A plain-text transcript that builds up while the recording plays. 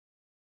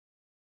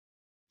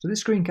So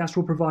this screencast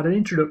will provide an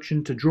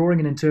introduction to drawing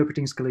and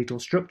interpreting skeletal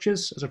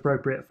structures as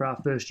appropriate for our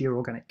first year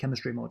organic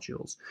chemistry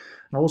modules.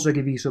 And I'll also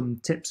give you some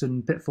tips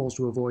and pitfalls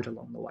to avoid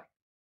along the way.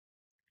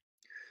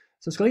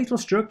 So skeletal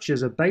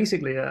structures are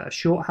basically a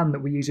shorthand that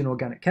we use in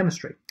organic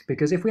chemistry,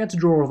 because if we had to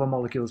draw all of our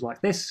molecules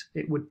like this,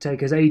 it would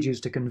take us ages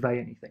to convey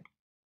anything.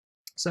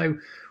 So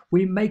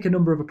we make a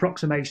number of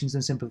approximations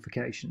and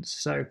simplifications.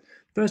 So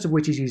first of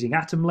which is using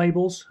atom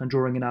labels and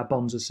drawing in our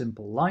bonds as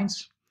simple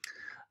lines.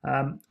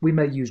 We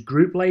may use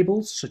group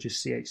labels, such as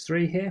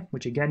CH3 here,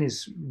 which again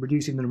is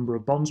reducing the number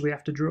of bonds we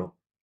have to draw.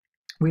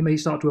 We may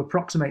start to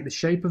approximate the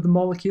shape of the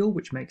molecule,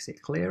 which makes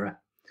it clearer.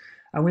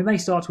 And we may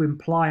start to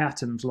imply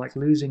atoms, like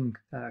losing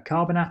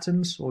carbon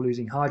atoms or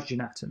losing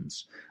hydrogen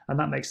atoms. And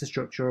that makes the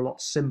structure a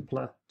lot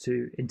simpler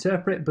to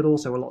interpret, but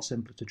also a lot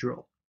simpler to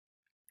draw.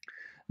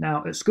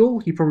 Now, at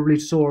school, you probably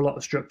saw a lot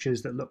of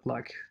structures that look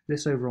like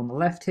this over on the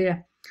left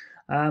here.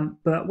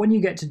 But when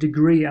you get to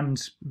degree and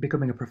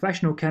becoming a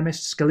professional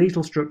chemist,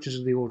 skeletal structures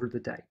are the order of the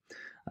day.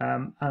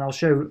 And I'll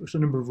show a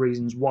number of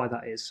reasons why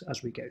that is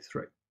as we go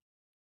through.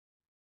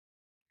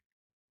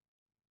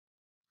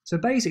 So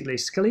basically,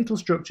 skeletal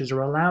structures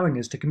are allowing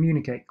us to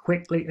communicate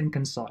quickly and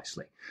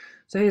concisely.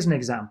 So here's an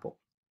example.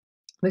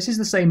 This is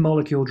the same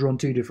molecule drawn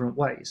two different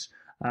ways,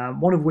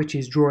 one of which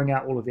is drawing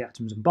out all of the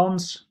atoms and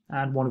bonds,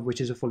 and one of which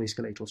is a fully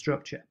skeletal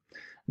structure.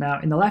 Now,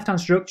 in the left-hand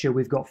structure,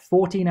 we've got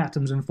 14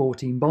 atoms and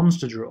 14 bonds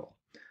to draw,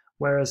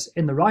 whereas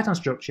in the right-hand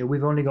structure,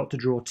 we've only got to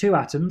draw 2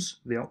 atoms,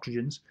 the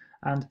oxygens,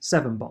 and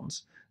 7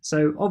 bonds.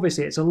 So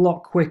obviously, it's a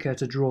lot quicker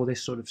to draw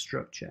this sort of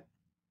structure.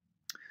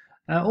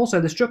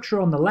 Also, the structure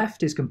on the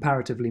left is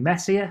comparatively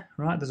messier,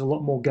 right? There's a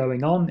lot more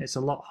going on. It's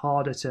a lot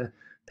harder to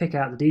pick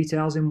out the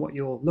details in what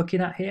you're looking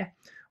at here,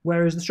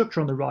 whereas the structure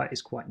on the right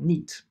is quite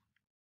neat.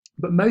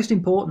 But most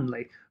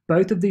importantly,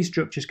 both of these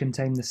structures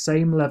contain the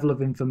same level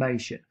of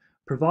information,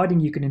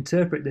 providing you can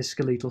interpret this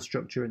skeletal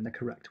structure in the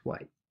correct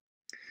way.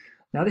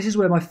 Now, this is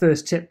where my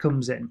first tip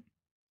comes in.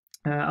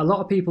 A lot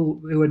of people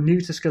who are new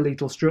to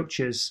skeletal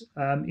structures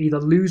either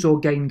lose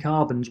or gain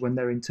carbons when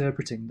they're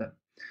interpreting them.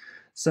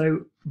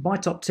 So my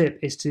top tip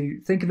is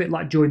to think of it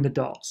like join the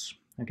dots.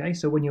 Okay,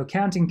 so when you're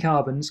counting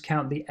carbons,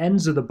 count the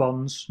ends of the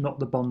bonds, not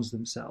the bonds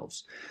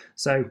themselves.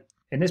 So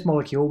in this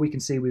molecule, we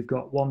can see we've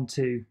got 1,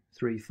 2,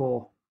 3,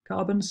 4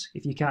 carbons.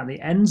 If you count the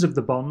ends of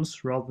the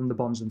bonds rather than the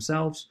bonds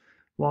themselves,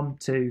 1,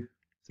 2,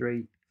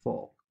 3,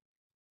 4.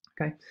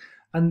 Okay,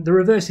 and the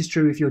reverse is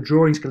true if you're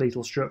drawing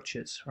skeletal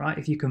structures, right?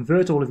 If you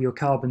convert all of your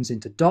carbons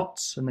into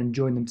dots and then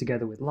join them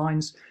together with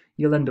lines,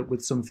 you'll end up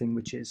with something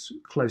which is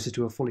closer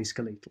to a fully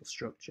skeletal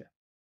structure.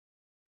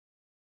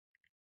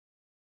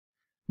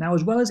 Now,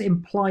 as well as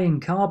implying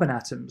carbon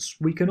atoms,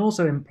 we can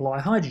also imply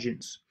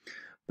hydrogens.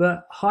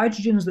 But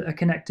hydrogens that are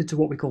connected to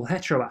what we call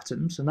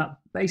heteroatoms, and that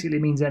basically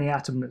means any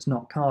atom that's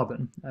not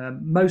carbon,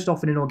 most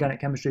often in organic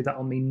chemistry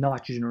that'll mean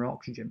nitrogen or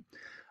oxygen,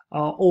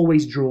 are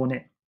always drawn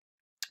in.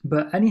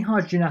 But any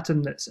hydrogen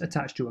atom that's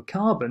attached to a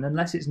carbon,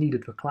 unless it's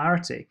needed for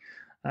clarity,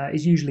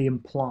 is usually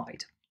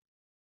implied.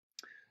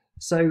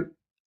 So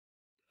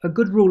a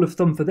good rule of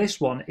thumb for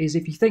this one is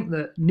if you think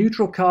that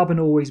neutral carbon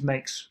always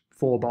makes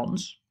 4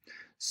 bonds,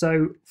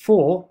 so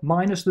 4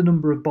 minus the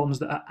number of bonds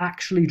that are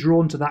actually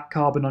drawn to that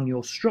carbon on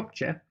your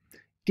structure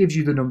gives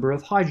you the number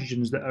of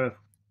hydrogens that are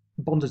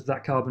bonded to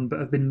that carbon but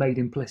have been made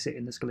implicit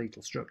in the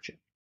skeletal structure.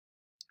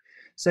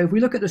 So if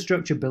we look at the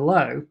structure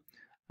below,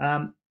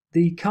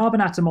 the carbon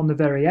atom on the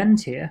very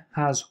end here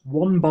has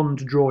 1 bond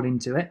drawn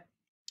into it.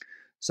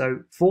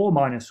 So 4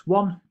 minus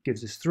 1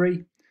 gives us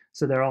 3.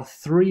 So there are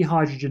 3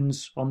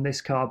 hydrogens on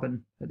this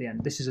carbon at the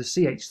end. This is a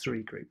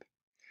CH3 group.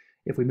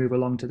 If we move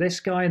along to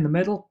this guy in the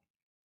middle,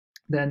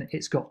 then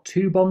it's got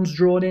 2 bonds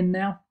drawn in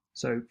now.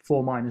 So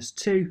 4 minus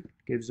 2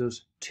 gives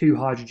us 2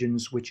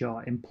 hydrogens which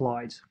are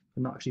implied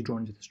and not actually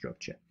drawn into the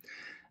structure.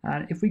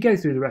 And if we go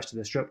through the rest of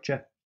the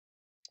structure,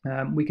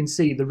 we can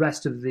see the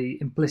rest of the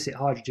implicit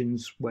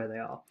hydrogens where they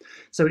are.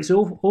 So it's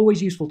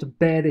always useful to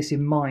bear this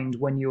in mind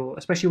when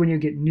especially when you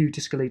get new to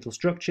skeletal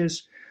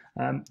structures.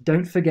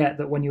 Don't forget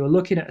that when you're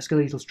looking at a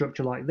skeletal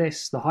structure like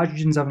this, the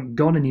hydrogens haven't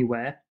gone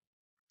anywhere.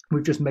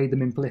 We've just made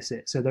them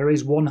implicit. So there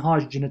is 1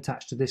 hydrogen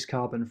attached to this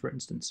carbon, for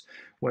instance,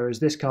 whereas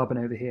this carbon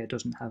over here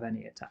doesn't have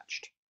any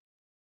attached.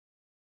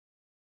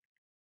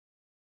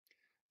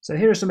 So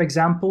here are some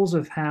examples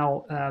of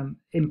how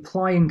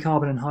implying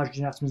carbon and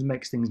hydrogen atoms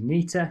makes things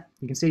neater.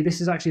 You can see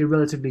this is actually a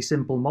relatively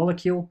simple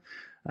molecule,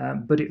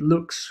 but it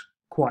looks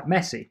quite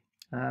messy.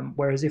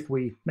 Whereas if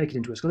we make it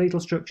into a skeletal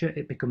structure,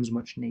 it becomes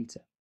much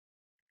neater.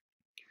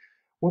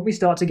 When we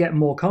start to get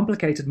more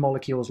complicated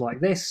molecules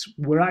like this,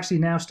 we're actually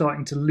now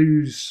starting to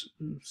lose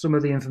some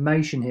of the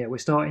information here. We're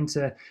starting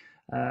to,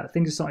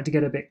 things are starting to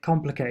get a bit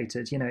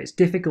complicated. You know, it's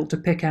difficult to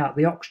pick out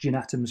the oxygen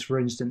atoms, for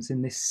instance,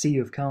 in this sea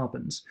of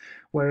carbons.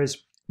 Whereas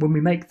when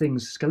we make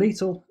things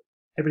skeletal,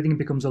 everything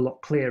becomes a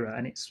lot clearer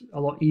and it's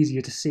a lot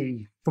easier to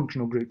see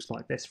functional groups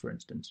like this, for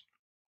instance.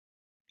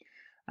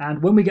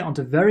 And when we get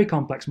onto very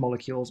complex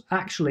molecules,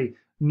 actually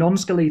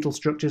non-skeletal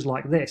structures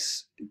like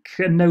this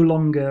can no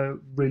longer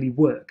really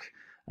work.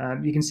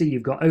 You can see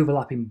you've got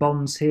overlapping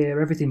bonds here,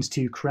 everything's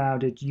too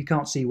crowded, you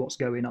can't see what's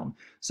going on.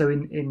 So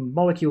in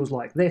molecules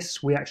like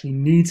this, we actually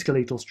need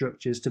skeletal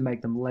structures to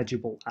make them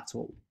legible at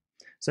all.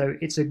 So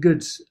it's a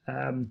good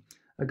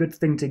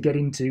thing to get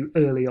into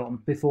early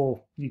on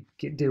before you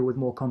deal with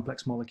more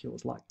complex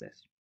molecules like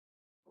this.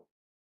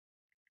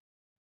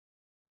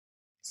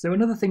 So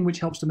another thing which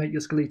helps to make your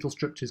skeletal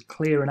structures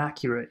clear and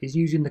accurate is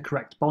using the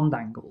correct bond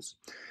angles.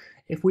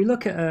 If we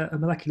look at a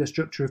molecular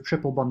structure of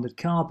triple bonded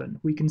carbon,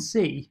 we can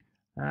see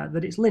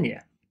that it's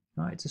linear,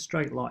 right? It's a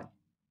straight line.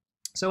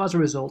 So as a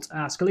result,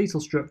 our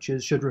skeletal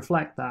structures should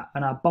reflect that,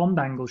 and our bond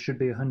angle should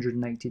be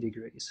 180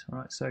 degrees. All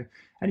right? So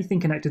anything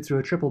connected through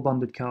a triple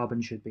bonded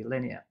carbon should be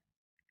linear.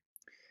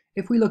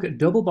 If we look at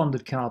double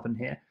bonded carbon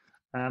here,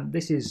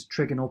 this is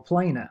trigonal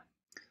planar.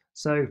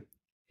 So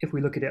if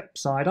we look at it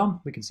side on,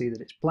 we can see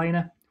that it's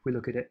planar. If we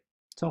look at it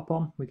top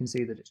on, we can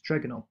see that it's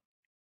trigonal.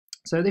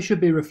 So this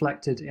should be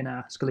reflected in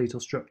our skeletal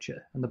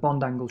structure, and the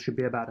bond angle should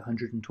be about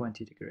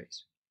 120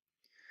 degrees.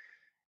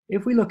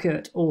 If we look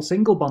at all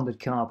single bonded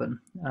carbon,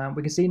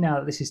 we can see now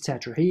that this is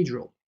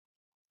tetrahedral.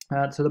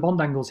 So the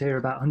bond angles here are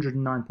about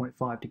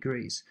 109.5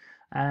 degrees.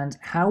 And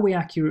how we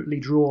accurately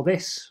draw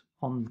this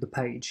on the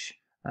page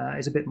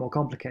is a bit more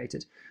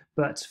complicated.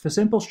 But for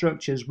simple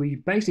structures, we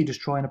basically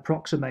just try and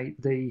approximate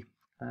the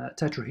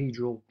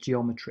tetrahedral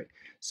geometry.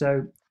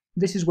 So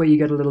this is where you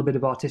get a little bit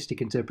of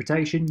artistic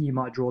interpretation. You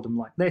might draw them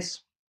like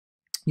this.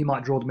 You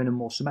might draw them in a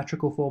more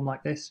symmetrical form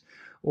like this,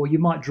 or you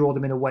might draw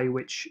them in a way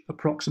which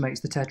approximates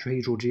the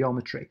tetrahedral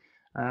geometry.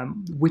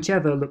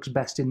 Whichever looks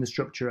best in the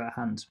structure at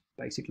hand,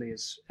 basically,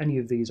 as any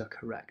of these are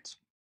correct.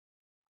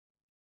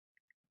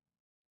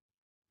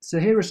 So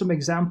here are some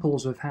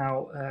examples of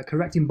how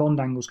correcting bond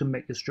angles can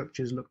make your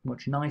structures look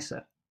much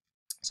nicer.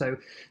 So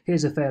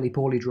here's a fairly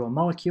poorly drawn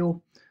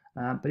molecule,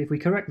 but if we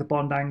correct the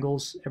bond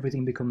angles,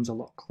 everything becomes a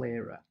lot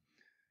clearer.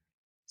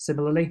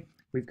 Similarly,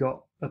 we've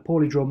got a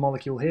poorly drawn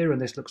molecule here,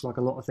 and this looks like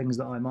a lot of things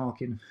that I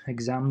mark in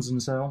exams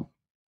and so on.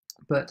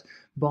 But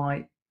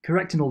by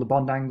correcting all the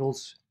bond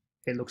angles,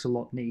 it looks a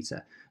lot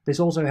neater.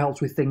 This also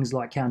helps with things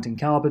like counting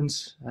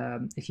carbons.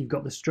 If you've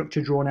got the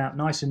structure drawn out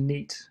nice and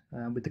neat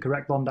with the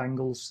correct bond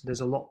angles,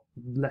 there's a lot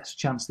less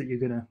chance that you're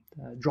going to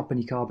drop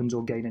any carbons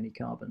or gain any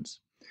carbons.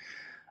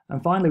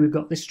 And finally, we've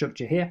got this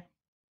structure here,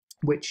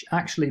 which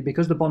actually,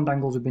 because the bond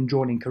angles have been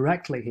drawn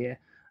incorrectly here,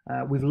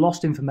 we've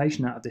lost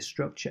information out of this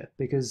structure,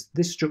 because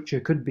this structure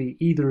could be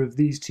either of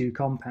these two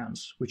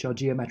compounds, which are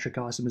geometric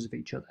isomers of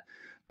each other.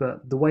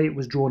 But the way it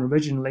was drawn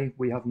originally,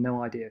 we have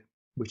no idea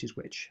which is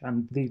which.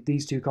 And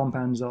these two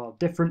compounds are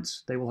different,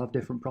 they will have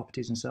different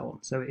properties and so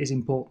on. So it is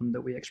important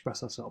that we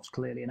express ourselves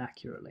clearly and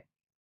accurately.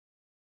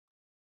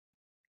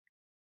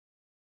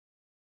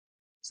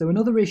 So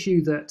another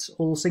issue that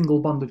all single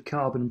bonded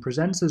carbon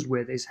presents us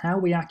with is how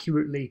we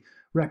accurately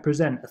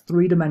represent a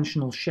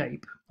three-dimensional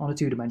shape on a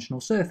two-dimensional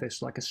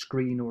surface, like a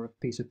screen or a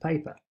piece of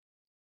paper.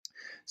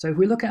 So if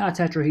we look at our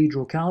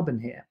tetrahedral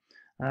carbon here,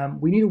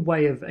 we need a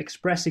way of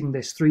expressing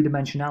this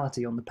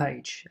three-dimensionality on the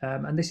page,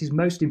 and this is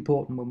most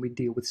important when we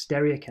deal with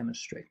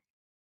stereochemistry.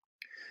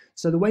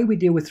 So the way we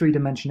deal with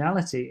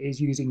three-dimensionality is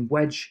using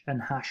wedge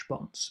and hash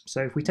bonds.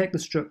 So if we take the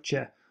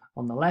structure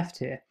on the left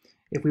here,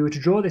 if we were to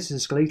draw this as a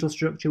skeletal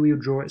structure, we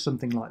would draw it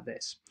something like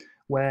this,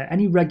 where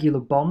any regular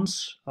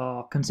bonds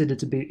are considered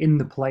to be in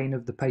the plane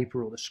of the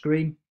paper or the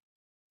screen.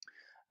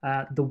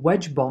 The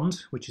wedge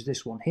bond, which is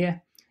this one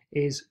here,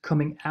 is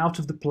coming out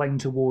of the plane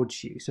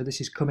towards you. So this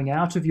is coming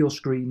out of your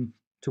screen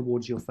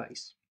towards your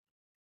face.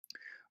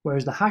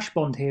 Whereas the hash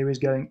bond here is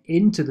going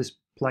into this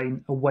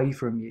plane away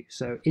from you.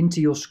 So into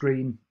your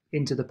screen,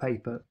 into the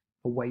paper,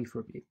 away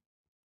from you.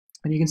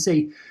 And you can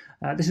see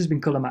this has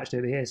been colour matched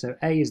over here. So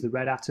A is the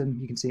red atom,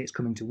 you can see it's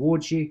coming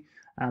towards you,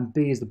 and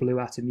B is the blue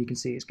atom, you can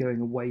see it's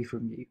going away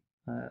from you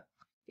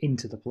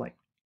into the plane.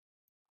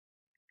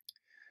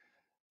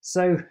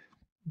 So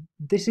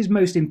this is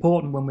most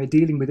important when we're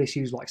dealing with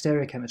issues like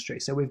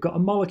stereochemistry. So we've got a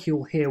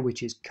molecule here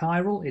which is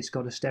chiral, it's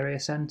got a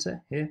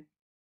stereocenter here,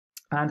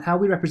 and how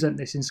we represent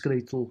this in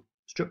skeletal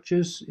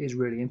structures is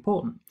really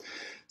important.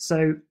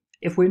 So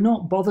if we're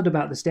not bothered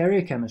about the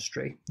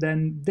stereochemistry,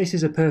 then this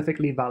is a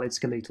perfectly valid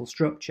skeletal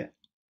structure.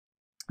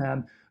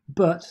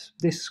 But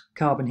this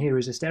carbon here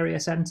is a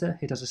stereocenter,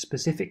 it has a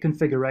specific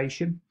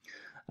configuration,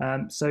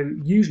 so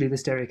usually the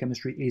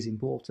stereochemistry is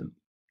important.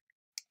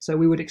 So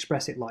we would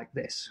express it like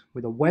this,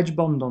 with a wedge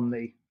bond on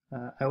the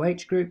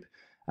OH group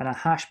and a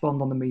hash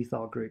bond on the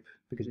methyl group,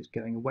 because it's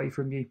going away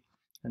from you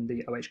and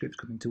the OH group's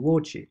coming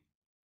towards you.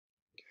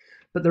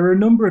 But there are a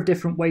number of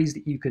different ways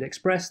that you could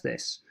express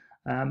this,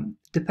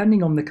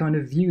 depending on the kind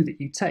of view that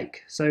you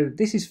take. So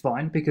this is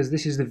fine, because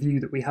this is the view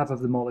that we have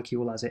of the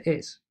molecule as it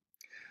is.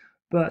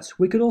 But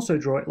we could also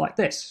draw it like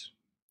this.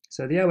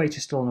 So the OH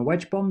is still on a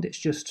wedge bond, it's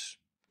just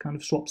kind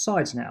of swapped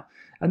sides now.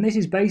 And this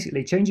is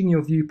basically changing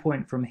your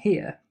viewpoint from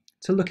here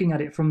to looking at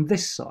it from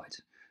this side.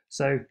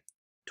 So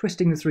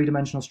twisting the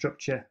three-dimensional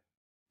structure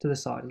to the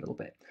side a little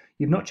bit.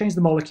 You've not changed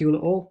the molecule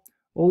at all.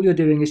 All you're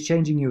doing is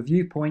changing your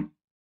viewpoint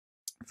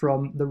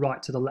from the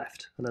right to the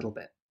left a little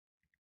bit.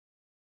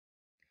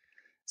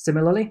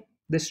 Similarly,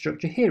 this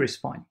structure here is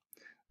fine.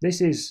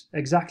 This is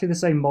exactly the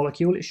same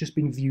molecule, it's just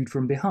been viewed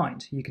from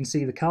behind. You can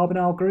see the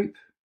carbonyl group,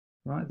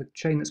 right? The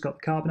chain that's got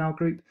the carbonyl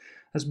group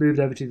has moved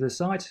over to the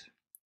side,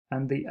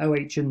 and the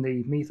OH and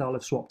the methyl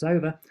have swapped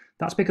over.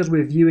 That's because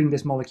we're viewing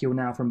this molecule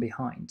now from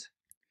behind.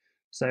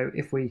 So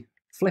if we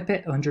flip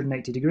it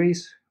 180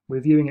 degrees, we're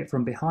viewing it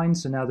from behind,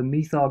 so now the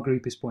methyl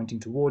group is pointing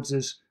towards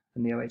us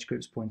and the OH group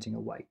is pointing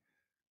away.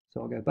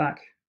 So I'll go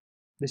back.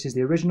 This is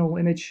the original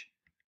image.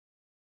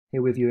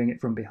 Here we're viewing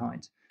it from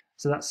behind.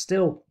 So that's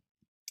still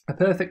a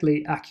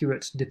perfectly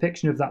accurate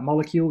depiction of that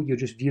molecule, you're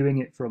just viewing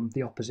it from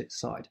the opposite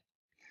side.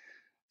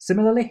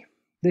 Similarly,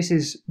 this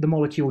is the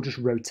molecule just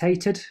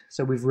rotated,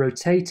 so we've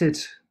rotated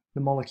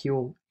the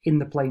molecule in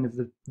the plane of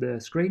the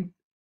screen.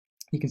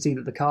 You can see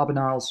that the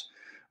carbonyls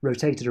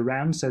rotated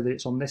around so that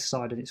it's on this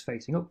side and it's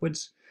facing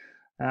upwards.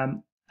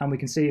 And we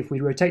can see if we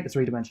rotate the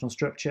three-dimensional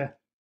structure,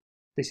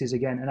 this is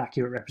again an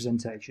accurate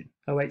representation.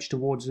 OH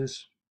towards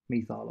us,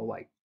 methyl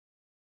away.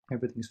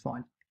 Everything's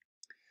fine.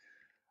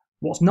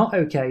 What's not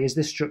okay is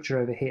this structure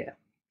over here.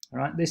 All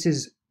right, this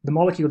is the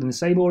molecule in the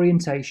same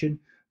orientation,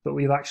 but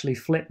we've actually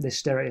flipped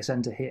this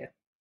stereocenter here.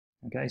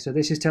 Okay, so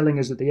this is telling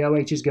us that the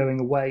OH is going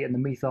away and the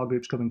methyl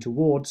group's coming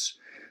towards.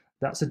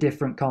 That's a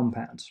different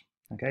compound.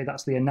 Okay,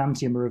 that's the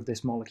enantiomer of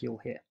this molecule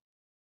here.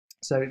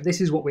 So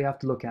this is what we have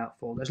to look out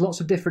for. There's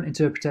lots of different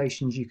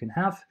interpretations you can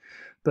have,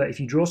 but if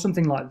you draw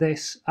something like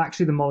this,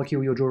 actually the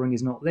molecule you're drawing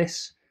is not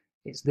this,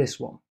 it's this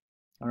one.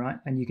 All right,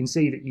 and you can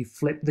see that you've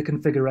flipped the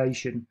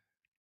configuration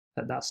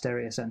at that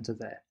stereocenter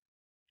there.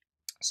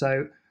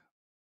 So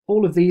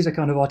all of these are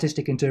kind of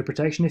artistic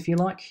interpretation, if you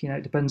like. You know,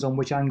 it depends on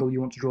which angle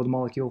you want to draw the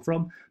molecule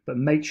from, but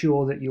make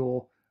sure that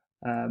your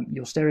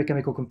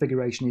stereochemical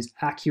configuration is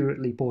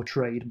accurately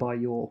portrayed by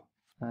your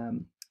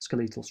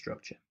skeletal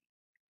structure.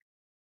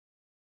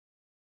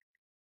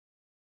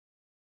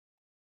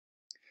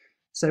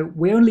 So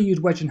we only use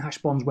wedge and hash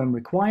bonds when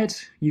required.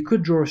 You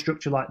could draw a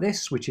structure like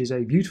this, which is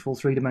a beautiful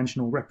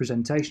three-dimensional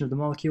representation of the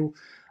molecule.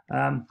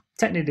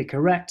 Technically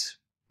correct,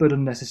 but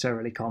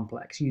unnecessarily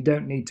complex. You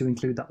don't need to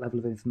include that level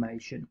of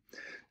information.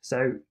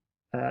 So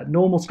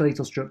normal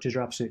skeletal structures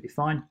are absolutely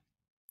fine,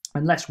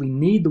 unless we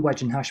need the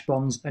wedge and hash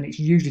bonds, and it's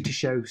usually to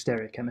show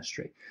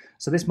stereochemistry.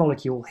 So this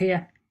molecule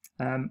here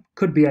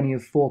could be any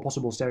of 4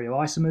 possible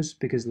stereoisomers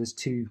because there's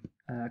 2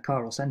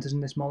 chiral centers in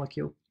this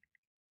molecule.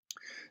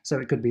 So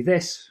it could be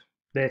this,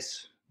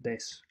 this,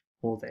 this,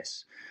 or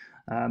this.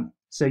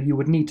 So you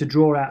would need to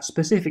draw out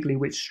specifically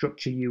which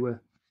structure you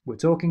were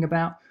talking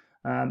about.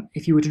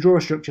 If you were to draw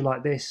a structure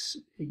like this,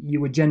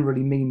 you would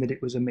generally mean that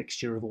it was a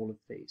mixture of all of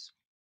these.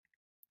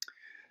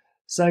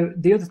 So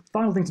the other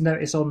final thing to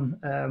notice on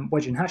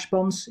wedge and hash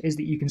bonds is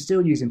that you can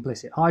still use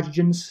implicit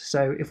hydrogens.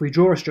 So if we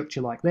draw a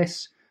structure like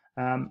this,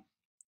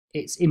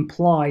 it's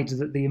implied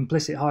that the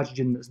implicit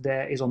hydrogen that's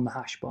there is on the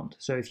hash bond.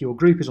 So if your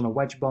group is on a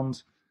wedge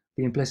bond,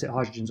 the implicit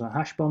hydrogen is on a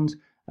hash bond,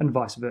 and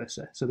vice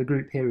versa. So the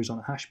group here is on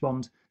a hash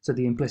bond, so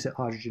the implicit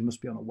hydrogen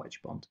must be on a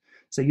wedge bond.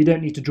 So you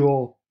don't need to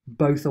draw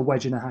both a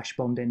wedge and a hash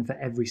bond in for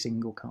every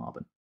single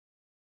carbon.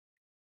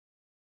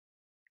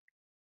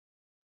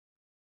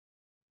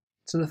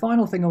 So the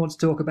final thing I want to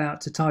talk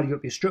about to tidy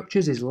up your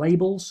structures is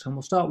labels, and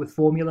we'll start with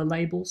formula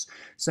labels.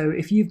 So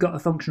if you've got a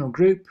functional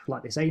group,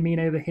 like this amine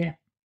over here,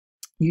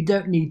 you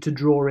don't need to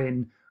draw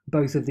in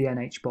both of the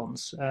NH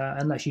bonds,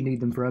 unless you need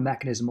them for a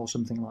mechanism or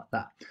something like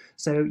that.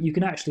 So you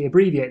can actually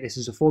abbreviate this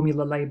as a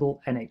formula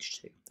label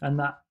NH2, and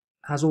that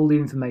has all the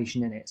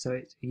information in it.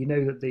 So you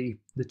know that the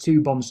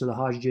 2 bonds to the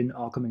hydrogen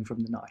are coming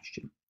from the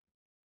nitrogen.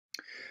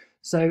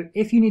 So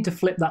if you need to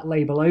flip that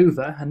label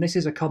over, and this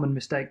is a common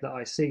mistake that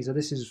I see, so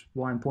this is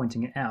why I'm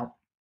pointing it out,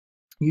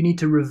 you need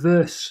to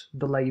reverse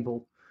the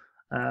label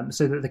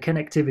so that the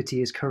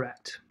connectivity is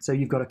correct. So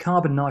you've got a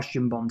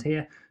carbon-nitrogen bond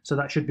here, so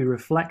that should be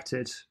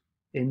reflected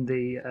in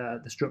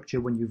the structure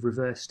when you've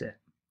reversed it.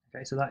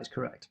 Okay, so that is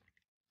correct.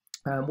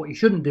 What you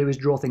shouldn't do is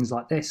draw things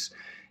like this.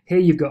 Here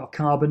you've got a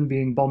carbon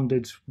being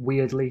bonded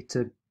weirdly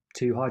to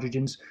 2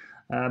 hydrogens.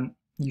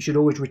 You should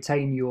always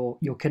retain your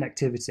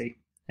connectivity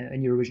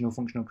in your original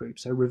functional group.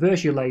 So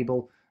reverse your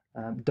label,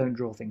 don't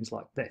draw things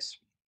like this.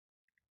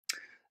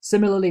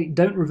 Similarly,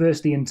 don't reverse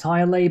the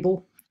entire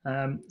label.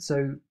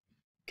 So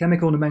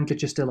chemical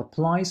nomenclature still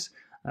applies.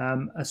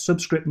 A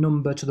subscript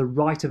number to the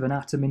right of an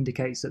atom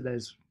indicates that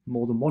there's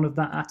more than one of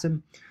that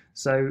atom.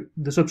 So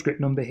the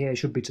subscript number here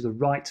should be to the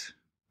right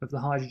of the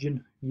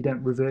hydrogen. You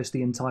don't reverse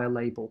the entire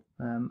label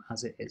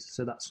as it is,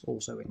 so that's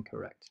also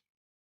incorrect.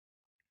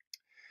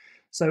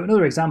 So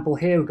another example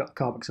here, we've got a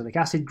carboxylic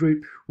acid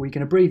group. We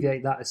can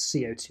abbreviate that as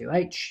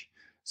CO2H.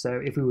 So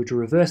if we were to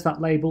reverse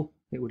that label,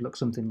 it would look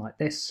something like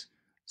this.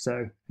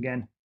 So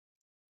again,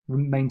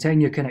 maintain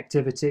your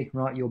connectivity,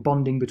 right? You're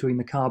bonding between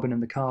the carbon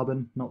and the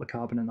carbon, not the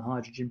carbon and the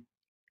hydrogen.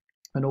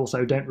 And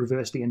also don't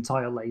reverse the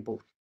entire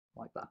label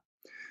like that,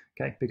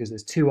 okay? Because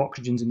there's 2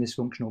 oxygens in this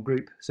functional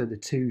group, so the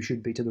 2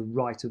 should be to the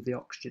right of the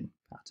oxygen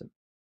atom.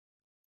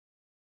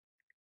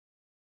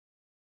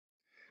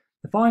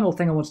 The final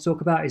thing I want to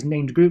talk about is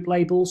named group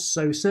labels.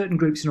 So certain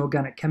groups in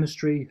organic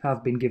chemistry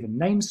have been given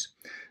names.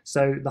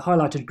 So the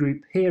highlighted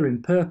group here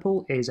in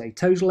purple is a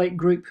tosylate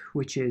group,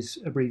 which is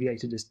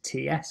abbreviated as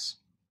TS.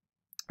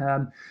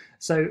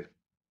 So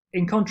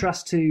in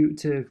contrast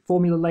to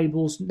formula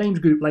labels,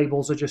 named group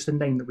labels are just a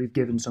name that we've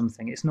given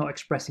something. It's not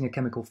expressing a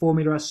chemical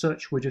formula as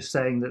such. We're just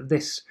saying that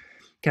this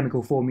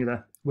chemical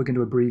formula we're going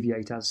to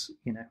abbreviate as,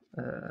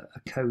 a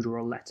code or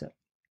a letter.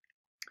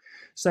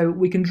 So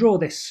we can draw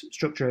this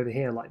structure over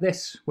here like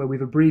this, where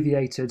we've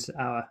abbreviated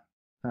our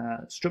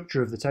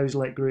structure of the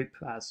tosylate group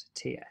as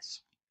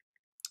TS.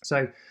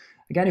 So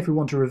again, if we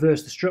want to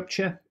reverse the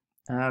structure,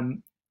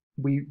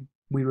 we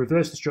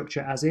reverse the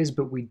structure as is,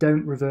 but we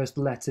don't reverse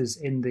the letters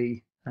in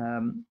the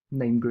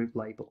name group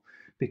label,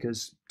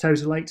 because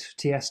tosylate,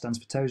 TS stands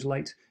for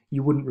tosylate,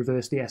 you wouldn't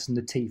reverse the S and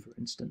the T, for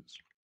instance.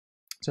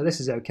 So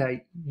this is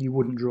okay, you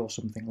wouldn't draw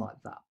something like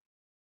that.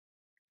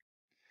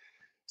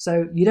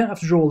 So you don't have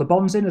to draw all the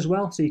bonds in as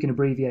well, so you can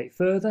abbreviate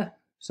further.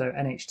 So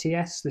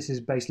NHTS, this is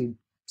basically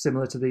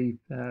similar to the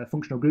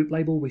functional group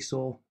label we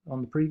saw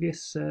on the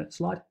previous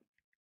slide.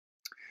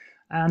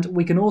 And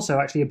we can also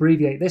actually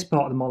abbreviate this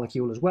part of the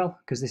molecule as well,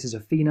 because this is a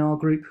phenyl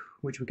group,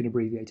 which we can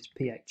abbreviate as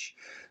pH.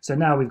 So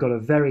now we've got a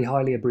very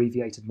highly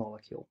abbreviated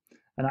molecule.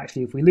 And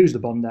actually, if we lose the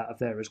bond out of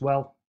there as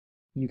well,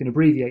 you can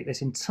abbreviate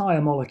this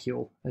entire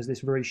molecule as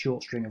this very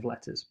short string of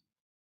letters.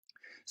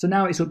 So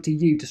now it's up to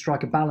you to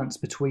strike a balance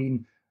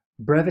between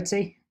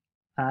brevity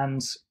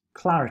and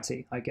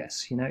clarity, I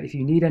guess. If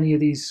you need any of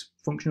these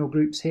functional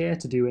groups here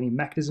to do any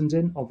mechanisms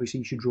in, obviously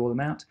you should draw them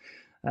out.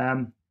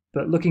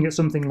 But looking at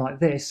something like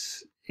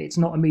this, it's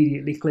not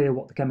immediately clear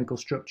what the chemical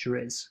structure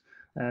is.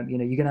 You're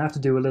going to have to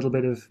do a little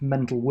bit of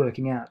mental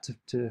working out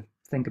to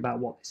think about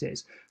what this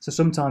is. So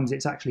sometimes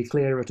it's actually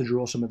clearer to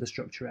draw some of the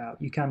structure out.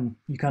 You can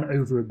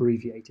over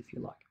abbreviate if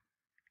you like.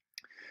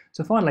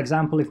 So final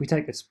example, if we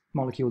take this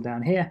molecule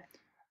down here,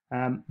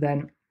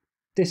 then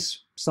this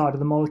side of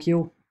the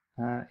molecule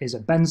is a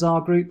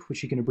benzar group,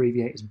 which you can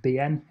abbreviate as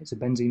BN. It's a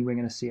benzene ring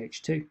and a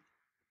CH2.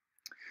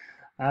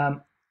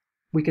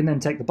 We can then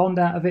take the bond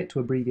out of it to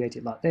abbreviate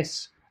it like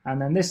this. And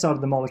then this side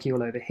of the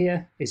molecule over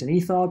here is an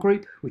ethyl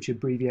group, which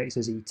abbreviates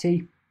as ET.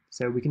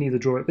 So we can either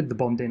draw it with the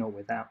bond in or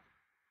without.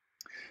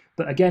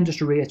 But again, just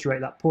to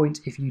reiterate that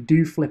point, if you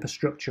do flip a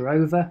structure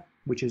over,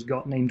 which has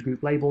got named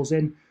group labels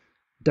in,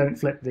 don't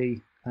flip the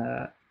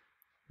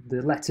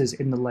letters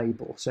in the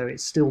label. So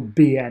it's still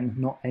BN,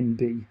 not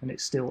NB, and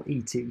it's still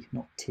ET,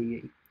 not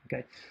TE.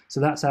 Okay, so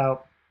that's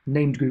how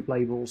named group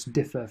labels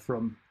differ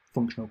from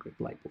functional group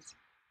labels.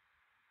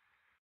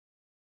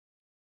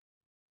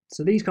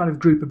 So these kind of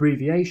group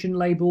abbreviation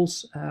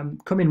labels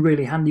come in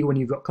really handy when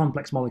you've got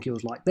complex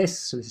molecules like this.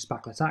 So this is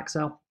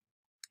paclitaxel.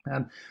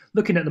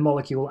 Looking at the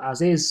molecule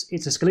as is,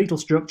 it's a skeletal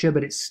structure,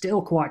 but it's still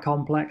quite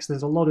complex.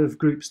 There's a lot of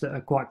groups that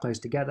are quite close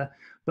together.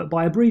 But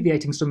by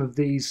abbreviating some of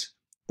these,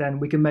 then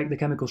we can make the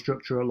chemical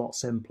structure a lot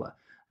simpler.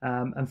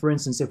 And for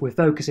instance, if we're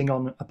focusing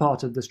on a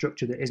part of the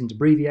structure that isn't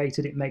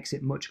abbreviated, it makes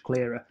it much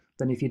clearer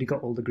than if you'd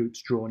got all the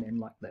groups drawn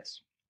in like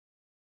this.